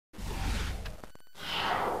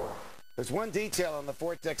There's one detail on the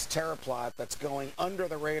Fort Dix terror plot that's going under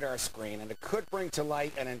the radar screen, and it could bring to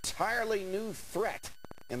light an entirely new threat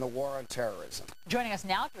in the war on terrorism. Joining us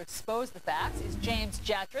now to expose the facts is James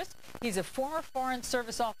Jatras. He's a former Foreign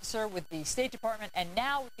Service officer with the State Department and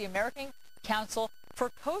now with the American Council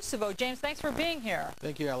for Kosovo. James, thanks for being here.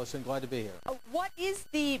 Thank you, Allison. Glad to be here. What is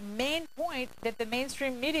the main point that the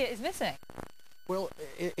mainstream media is missing? Well,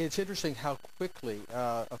 it's interesting how quickly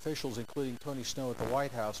officials, including Tony Snow at the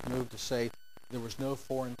White House, moved to say there was no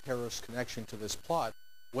foreign terrorist connection to this plot,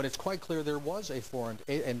 when it's quite clear there was a foreign,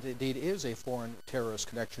 and indeed is a foreign terrorist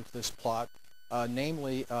connection to this plot,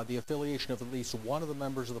 namely the affiliation of at least one of the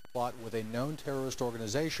members of the plot with a known terrorist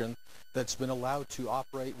organization that's been allowed to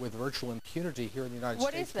operate with virtual impunity here in the United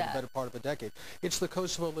States for the better part of a decade. It's the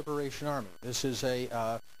Kosovo Liberation Army. This is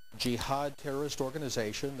a jihad terrorist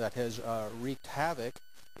organization that has wreaked havoc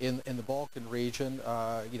in the Balkan region,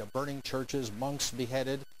 burning churches, monks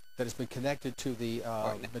beheaded, that has been connected to the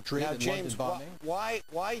Madrid and James, London bombing.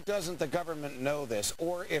 Why doesn't the government know this?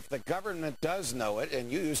 Or if the government does know it,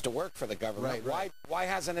 and you used to work for the government, why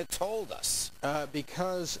hasn't it told us?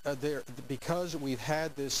 Because we've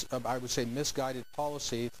had this, I would say, misguided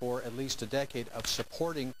policy for at least a decade of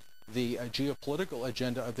supporting the geopolitical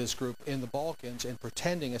agenda of this group in the Balkans and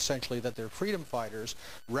pretending essentially that they're freedom fighters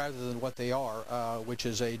rather than what they are, which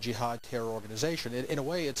is a jihad terror organization. In a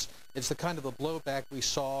way, it's the kind of a blowback we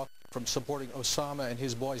saw from supporting Osama and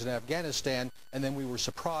his boys in Afghanistan, and then we were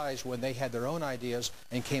surprised when they had their own ideas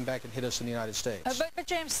and came back and hit us in the United States. But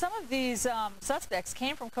James, some of these suspects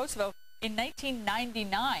came from Kosovo in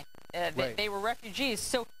 1999. They were refugees.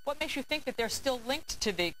 So what makes you think that they're still linked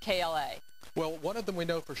to the KLA? Well, one of them we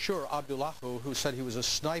know for sure, Abdullahu, who said he was a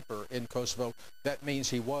sniper in Kosovo. That means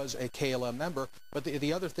he was a KLM member. But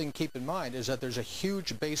the other thing to keep in mind is that there's a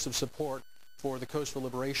huge base of support for the Kosovo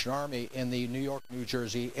Liberation Army in the New York, New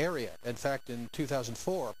Jersey area. In fact, in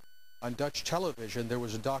 2004, on Dutch television, there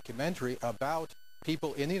was a documentary about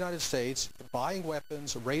people in the United States buying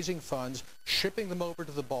weapons, raising funds, shipping them over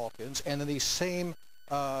to the Balkans, and then these same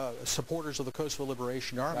supporters of the Kosovo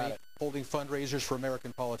Liberation Army holding fundraisers for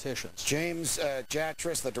American politicians. James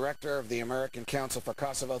Jatras, the director of the American Council for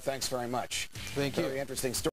Kosovo, thanks very much. Thank you. Very interesting story.